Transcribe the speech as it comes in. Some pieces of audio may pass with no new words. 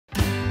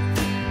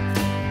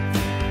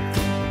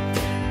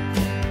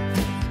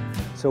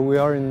So we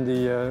are in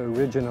the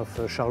region of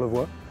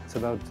Charlevoix. It's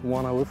about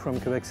 1 hour from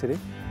Quebec City.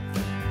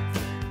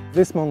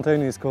 This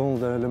mountain is called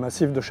the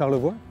Massif de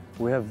Charlevoix.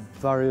 We have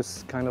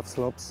various kind of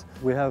slopes.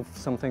 We have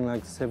something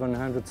like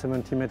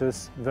 770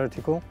 meters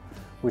vertical,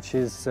 which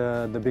is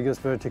the biggest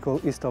vertical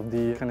east of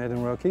the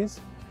Canadian Rockies.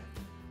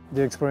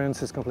 The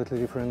experience is completely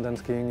different than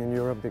skiing in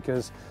Europe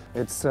because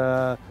it's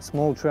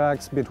small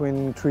tracks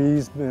between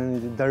trees.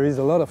 There is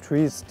a lot of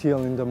trees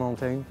still in the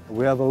mountain.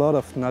 We have a lot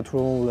of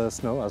natural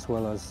snow as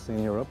well as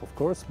in Europe, of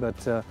course, but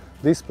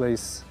this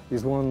place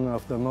is one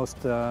of the most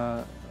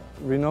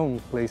renowned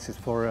places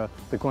for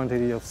the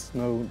quantity of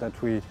snow that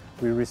we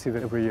receive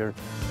every year.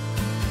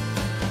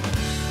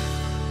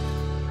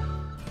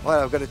 Well,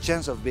 I've got a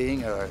chance of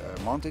being a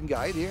mountain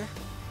guide here.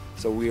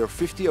 So we are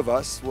 50 of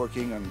us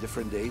working on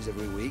different days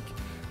every week.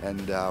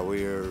 And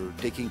we're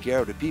taking care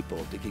of the people,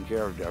 taking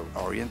care of the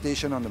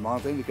orientation on the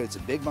mountain because it's a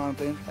big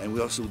mountain. And we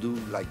also do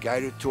like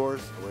guided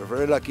tours. We're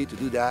very lucky to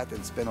do that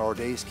and spend our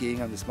days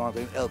skiing on this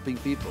mountain, helping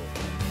people.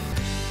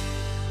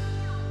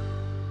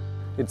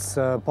 It's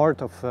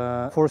part of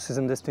Four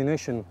Seasons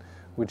Destination,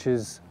 which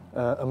is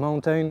a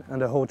mountain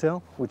and a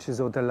hotel, which is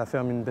Hotel La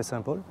Ferme in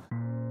Baie-Saint-Paul.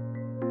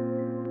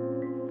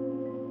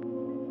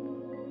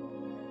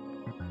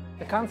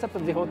 The concept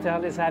of the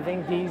hotel is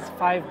having these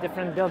 5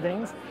 different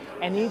buildings,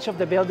 and each of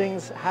the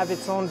buildings have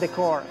its own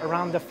decor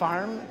around the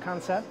farm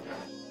concept.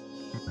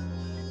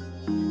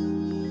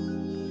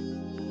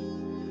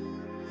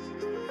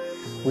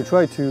 We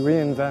try to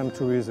reinvent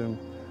tourism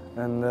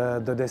and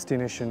the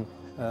destination.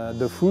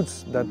 The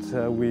foods that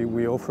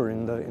we offer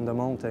in the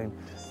mountain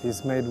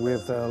is made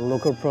with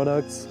local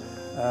products,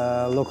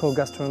 local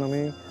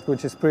gastronomy,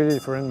 which is pretty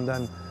different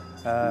than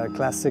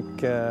classic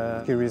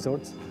ski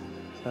resorts.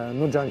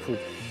 No junk food.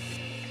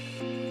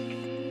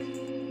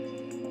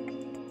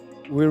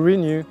 We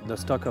renew the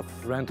stock of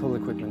rental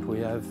equipment we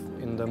have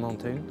in the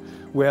mountain.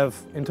 We have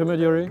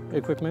intermediary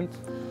equipment,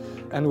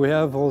 and we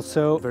have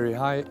also very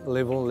high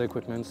level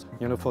equipment,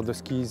 for the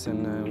skis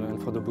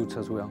and for the boots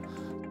as well.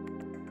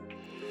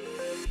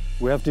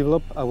 We have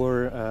developed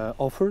our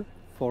offer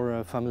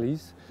for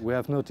families. We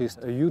have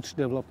noticed a huge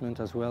development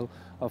as well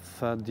of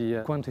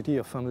the quantity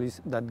of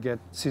families that get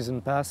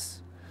season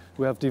pass.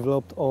 We have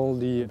developed all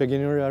the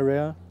beginner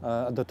area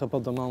at the top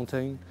of the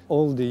mountain,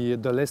 all the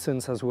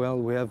lessons as well.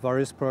 We have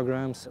various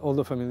programs. All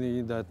the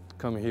family that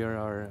come here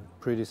are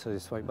pretty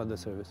satisfied by the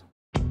service.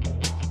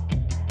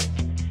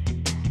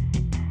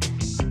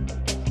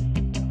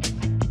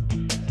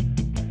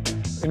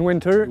 In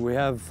winter, we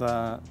have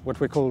what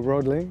we call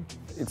roadling.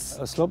 It's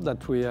a slope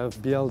that we have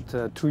built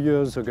 2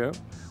 years ago,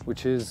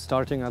 which is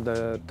starting at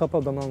the top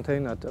of the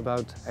mountain at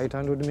about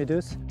 800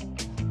 meters.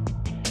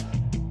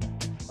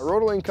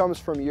 Roadling comes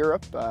from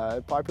Europe,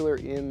 popular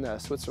in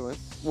Switzerland.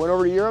 Went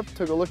over to Europe,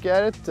 took a look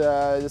at it,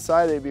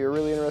 decided it'd be a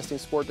really interesting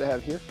sport to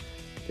have here.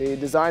 They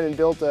designed and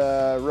built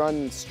a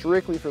run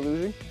strictly for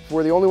luging.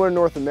 We're the only one in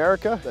North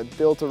America that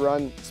built a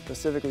run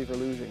specifically for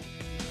luging.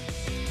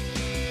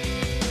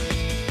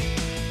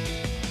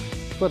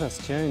 What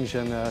has changed,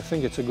 and I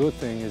think it's a good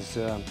thing, is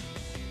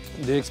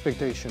the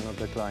expectation of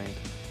the client,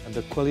 and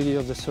the quality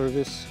of the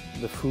service,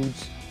 the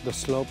foods, the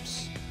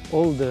slopes,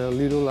 all the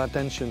little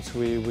attentions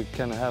we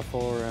can have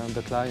for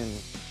the client.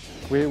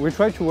 We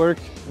try to work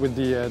with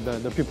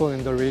the people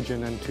in the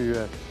region and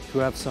to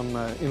have some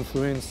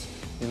influence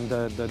in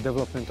the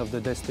development of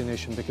the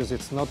destination, because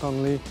it's not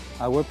only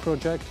our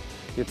project,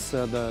 it's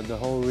the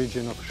whole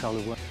region of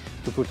Charlevoix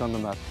to put on the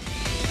map.